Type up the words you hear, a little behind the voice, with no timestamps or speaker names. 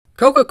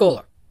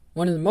Coca-Cola,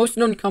 one of the most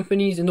known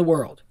companies in the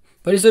world.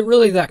 But is it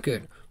really that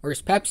good? Or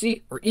is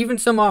Pepsi, or even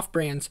some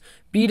off-brands,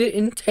 beat it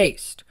in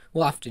taste?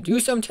 We'll have to do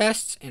some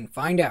tests and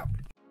find out.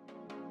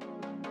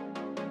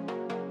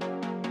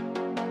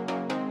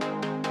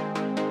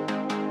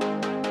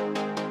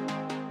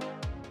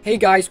 Hey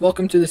guys,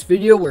 welcome to this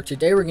video where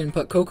today we're going to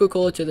put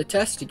Coca-Cola to the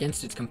test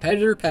against its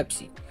competitor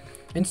Pepsi,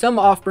 and some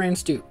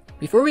off-brands too.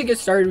 Before we get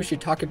started, we should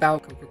talk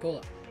about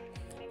Coca-Cola.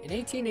 In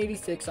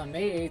 1886, on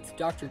May 8th,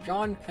 Dr.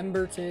 John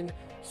Pemberton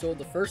sold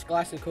the first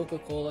glass of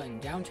Coca-Cola in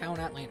downtown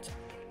Atlanta.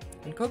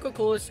 When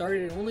Coca-Cola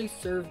started, it only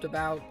served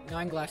about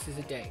 9 glasses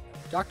a day.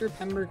 Dr.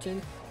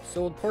 Pemberton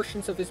sold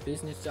portions of his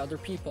business to other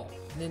people,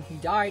 and then he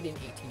died in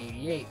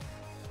 1888.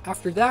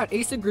 After that,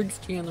 Asa Griggs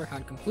Chandler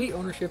had complete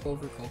ownership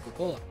over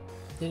Coca-Cola.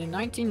 Then in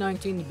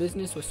 1919, the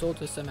business was sold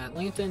to some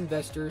Atlanta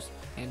investors,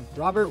 and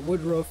Robert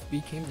Woodruff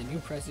became the new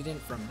president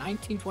from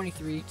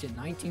 1923 to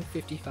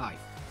 1955.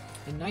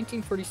 In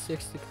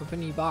 1946, the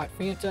company bought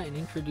Fanta and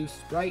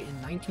introduced Sprite in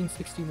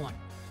 1961.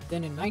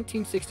 Then in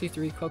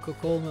 1963,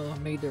 Coca-Cola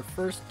made their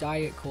first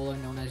Diet Cola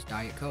known as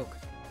Diet Coke.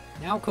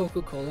 Now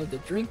Coca-Cola, the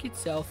drink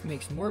itself,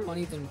 makes more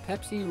money than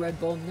Pepsi, Red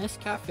Bull,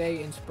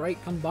 Nescafe, and Sprite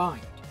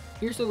combined.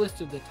 Here's a list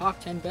of the top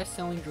 10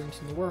 best-selling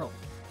drinks in the world.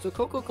 So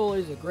Coca-Cola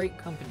is a great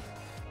company.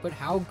 But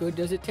how good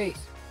does it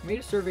taste? I made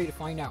a survey to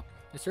find out.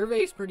 The survey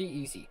is pretty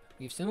easy.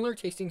 We have similar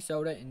tasting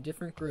soda in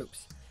different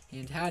groups,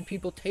 and had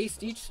people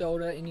taste each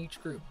soda in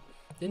each group.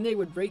 Then they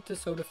would rate the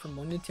soda from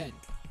 1 to 10.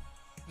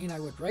 And I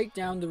would write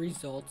down the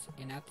results,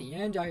 and at the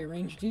end I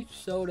arranged each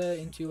soda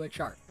into a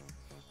chart.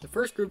 The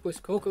first group was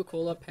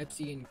Coca-Cola,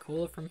 Pepsi, and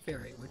Cola from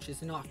Fairway, which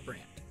is an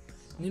off-brand.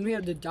 And then we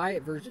had the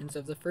diet versions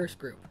of the first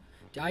group.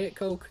 Diet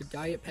Coke,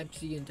 Diet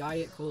Pepsi, and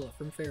Diet Cola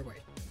from Fairway.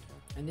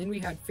 And then we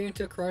had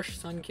Fanta Crush,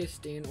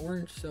 Sunkist, and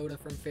Orange Soda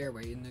from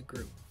Fairway in the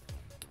group.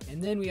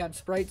 And then we had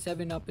Sprite,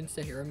 7-Up, and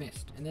Sahara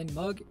Mist. And then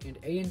Mug and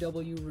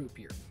A&W Root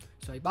Beer.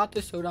 So I bought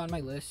this soda on my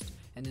list,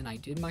 and then I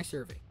did my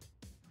survey.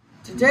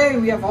 Today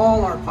we have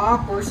all our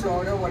pop or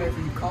soda,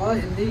 whatever you call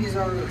it, and these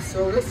are the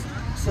sodas.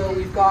 So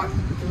we've got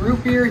the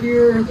root beer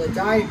here, the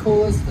Diet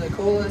Colas, the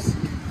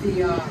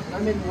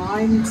lemon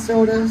lime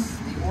sodas,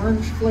 the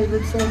orange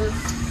flavored sodas.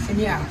 And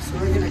yeah, so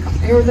we're going to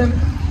compare them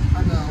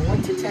on the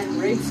 1 to 10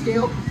 rate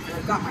scale. And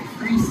I've got my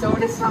free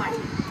soda sign.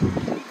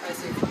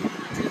 Because if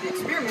you do the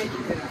experiment,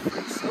 you get a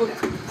free soda.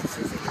 This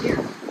is it here.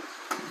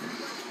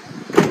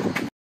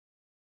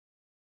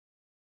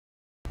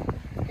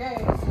 Okay,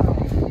 so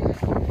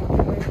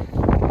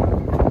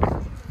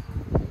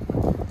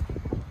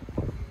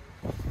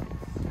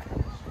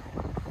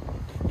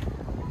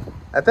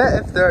I bet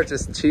if there are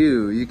just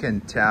two, you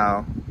can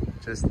tell.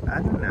 Just, I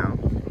don't know.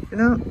 You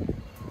know,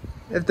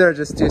 if there are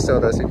just 2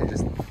 sodas, you can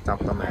just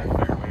dump them in.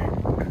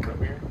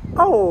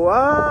 Oh,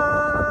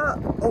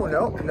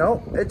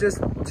 no, it's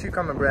just 2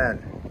 common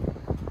brand.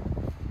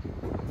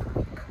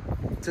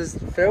 Does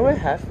Fairway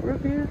have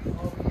root beer?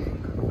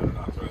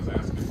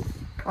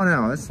 Oh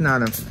no, it's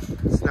not. Oh,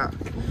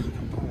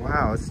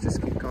 wow, it's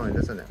just keep going,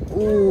 doesn't it?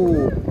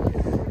 Ooh.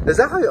 Is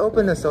that how you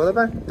open a soda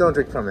bag? Don't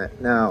drink from it.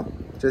 No,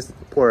 just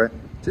pour it.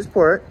 Just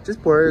pour it.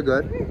 Just pour it. You're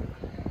good.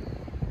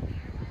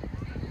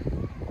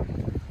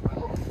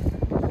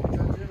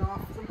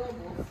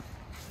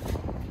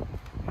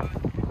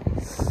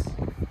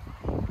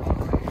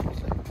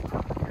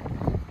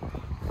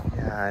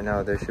 Yeah, I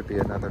know. There should be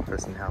another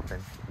person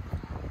helping.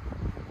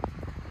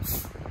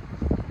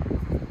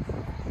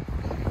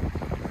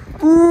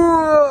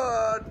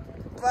 Ooh,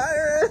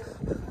 fire!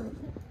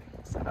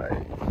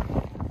 Sorry.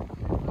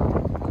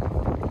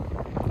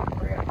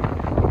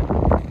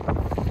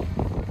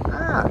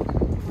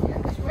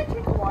 this might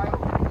take a while.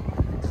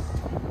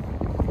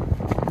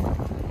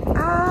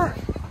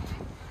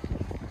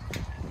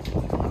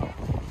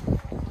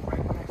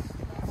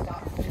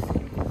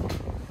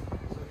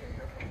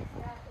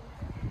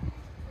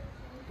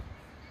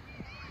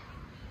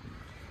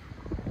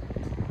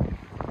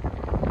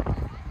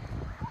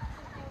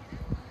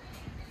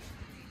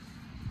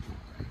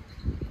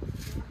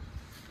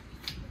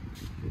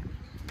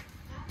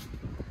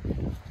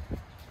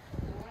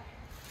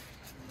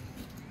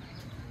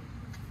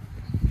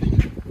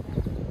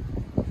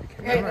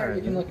 Okay, there,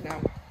 you can look now.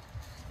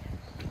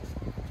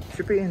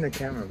 Should be in the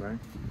camera, right?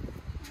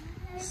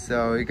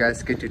 So you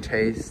guys get to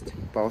taste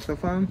both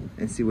of them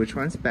and see which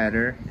one's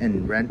better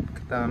and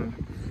rank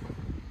them.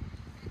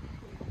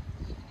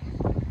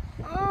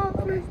 Oh,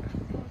 please.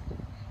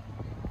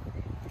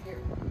 Here.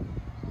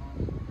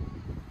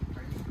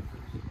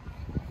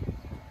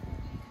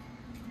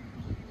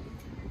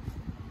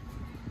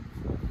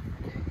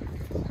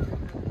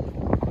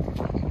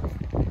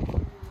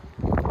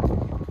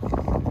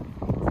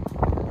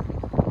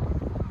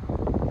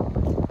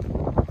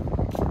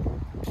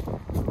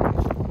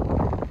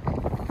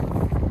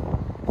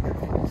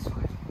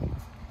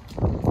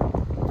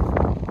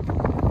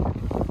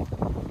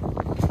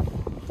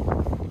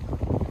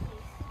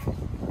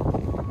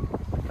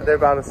 Are they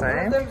about the One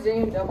same? of them's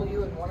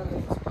A&W and one of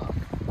them's Coke.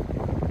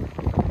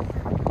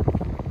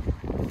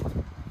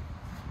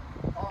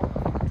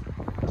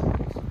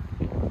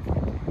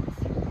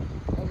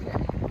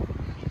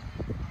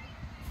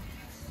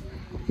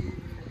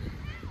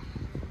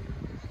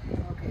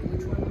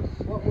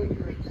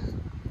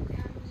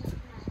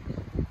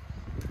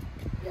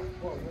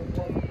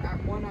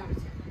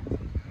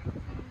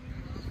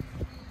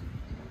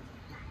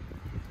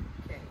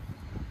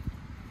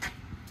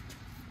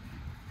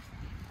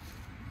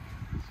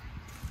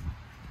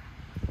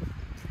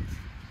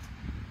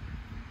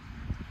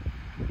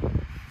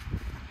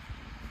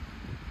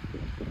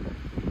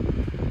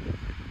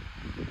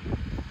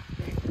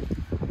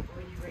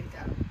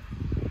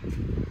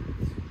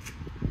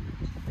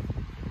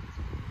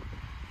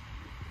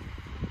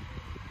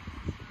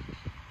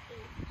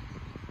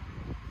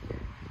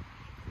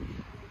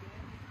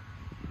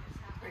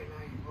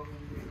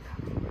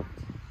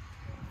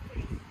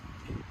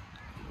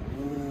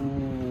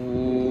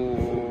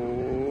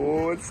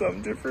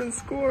 some different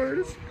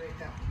scores.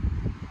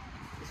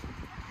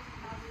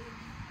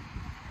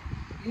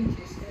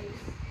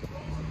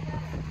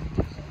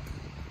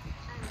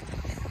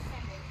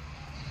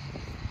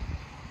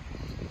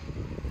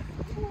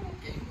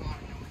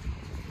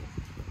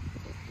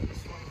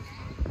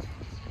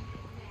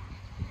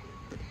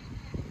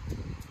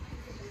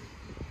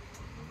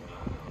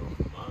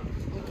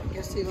 I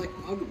guess they like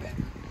mug better.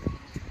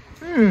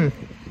 Do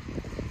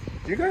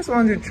you guys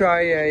want to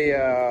try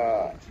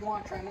a, You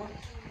want to try more?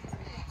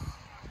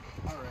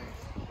 Alright.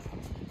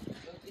 So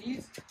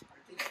these are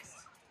these.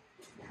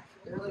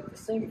 They're like the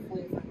same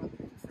flavor, but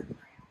they're different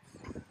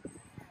brands.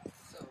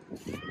 So,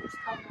 here's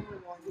cup number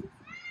 1. You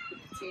can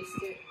taste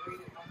it,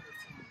 rate it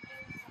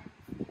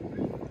 1 to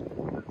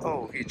 10.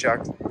 oh, he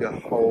jacked the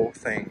whole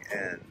thing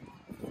in.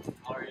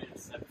 Already at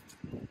 7.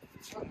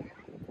 Okay.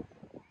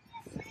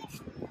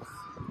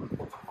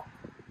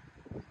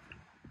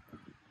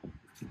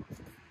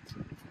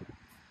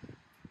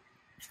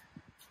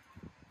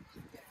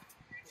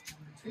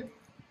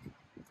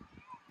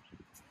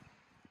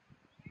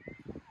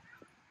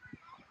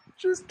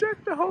 Just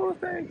jacked the whole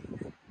thing.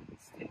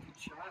 Taking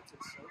shots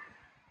at soda.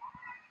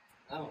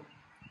 Oh.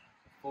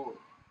 Forward.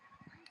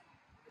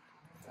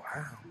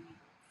 Wow.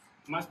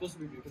 Am I supposed to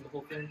be drinking the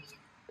whole thing?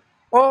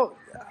 Well,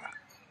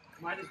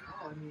 Might as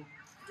well. I mean,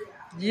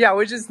 yeah,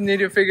 we just need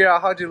to figure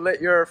out how to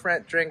let your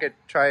friend drink it,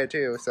 try it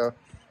too, so.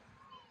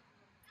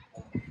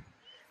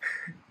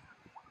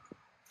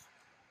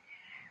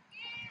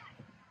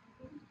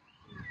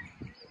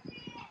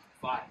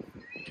 five.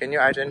 Can you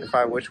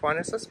identify which one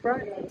is a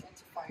Sprite?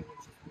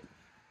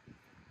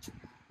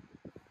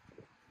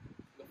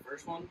 The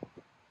first one?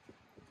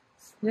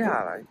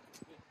 Yeah, like.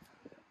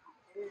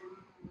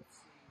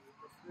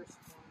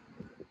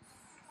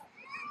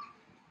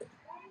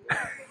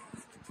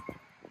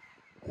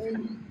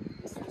 You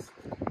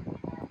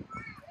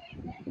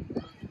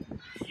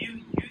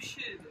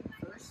should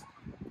first.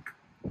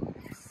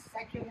 The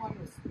second one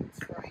was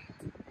Sprite.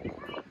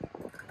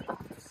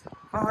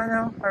 Oh, I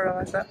know. I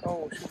realized that.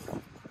 Oh, shoot.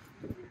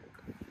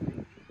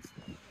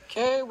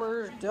 Okay,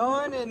 we're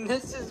done, and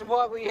this is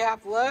what we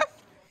have left.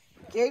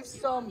 Gave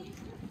some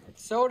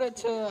soda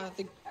to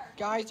the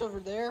guys over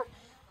there,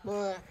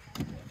 but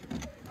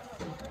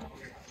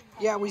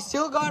yeah, we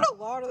still got a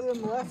lot of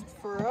them left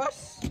for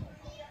us. And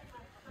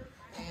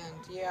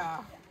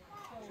yeah,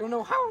 I don't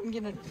know how I'm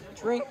gonna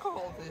drink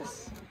all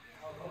this.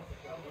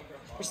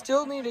 We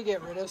still need to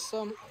get rid of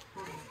some,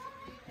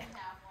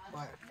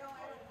 but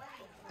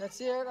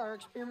that's it. Our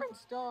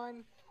experiment's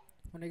done.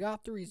 When I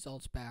got the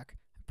results back,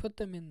 I put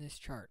them in this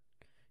chart.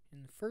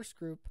 In the first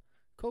group,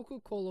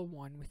 Coca-Cola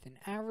won with an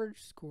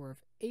average score of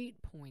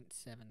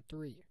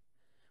 8.73,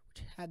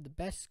 which had the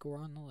best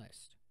score on the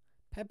list.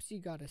 Pepsi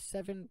got a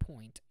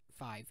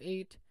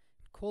 7.58,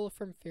 Cola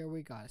from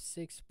Fairway got a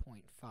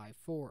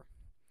 6.54.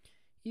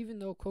 Even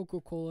though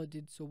Coca-Cola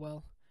did so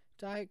well,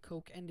 Diet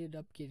Coke ended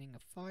up getting a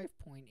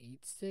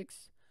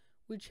 5.86,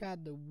 which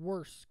had the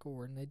worst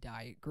score in the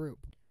Diet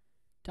group.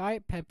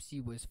 Diet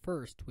Pepsi was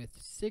first with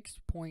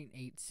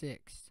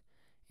 6.86,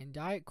 and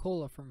Diet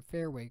Cola from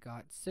Fairway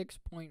got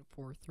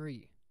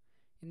 6.43.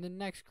 In the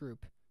next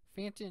group,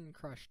 Fanta and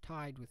Crush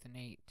tied with an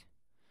 8.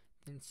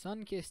 Then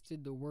Sunkist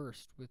did the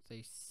worst with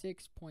a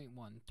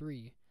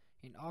 6.13,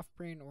 and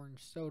Off-Brand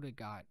Orange Soda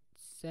got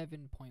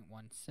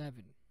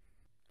 7.17.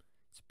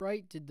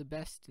 Sprite did the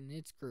best in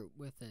its group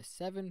with a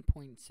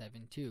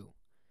 7.72.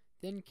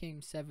 Then came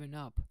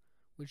 7-Up,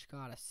 which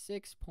got a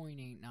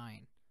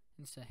 6.89,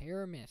 and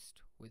Sahara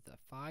Mist with a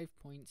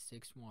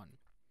 5.61.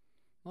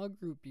 Mug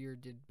Root Beer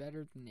did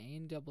better than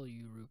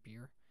A&W Root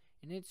Beer,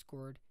 and it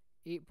scored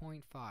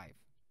 8.5.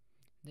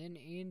 Then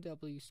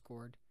A&W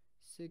scored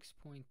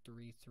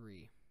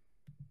 6.33.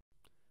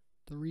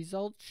 The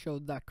results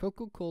showed that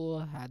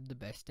Coca-Cola had the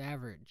best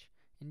average,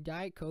 and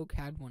Diet Coke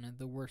had one of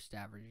the worst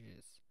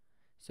averages.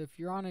 So if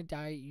you're on a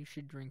diet, you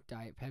should drink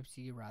Diet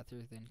Pepsi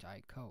rather than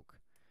Diet Coke,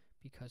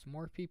 because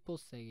more people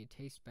say it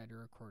tastes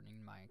better according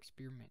to my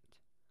experiment.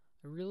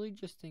 I really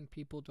just think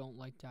people don't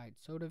like diet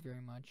soda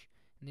very much,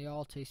 and they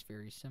all taste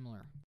very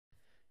similar.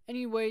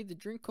 Anyway, the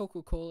drink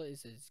Coca-Cola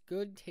is as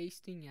good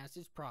tasting as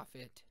its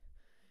profit.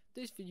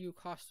 This video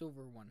cost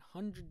over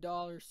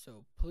 $100,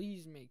 so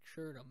please make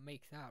sure to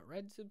make that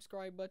red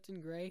subscribe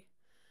button gray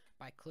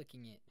by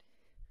clicking it.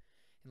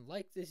 And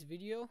like this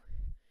video.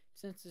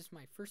 Since this is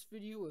my first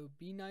video, it would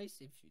be nice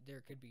if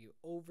there could be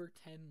over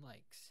 10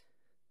 likes.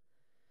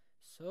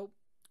 So,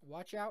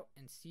 watch out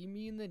and see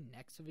me in the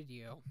next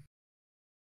video.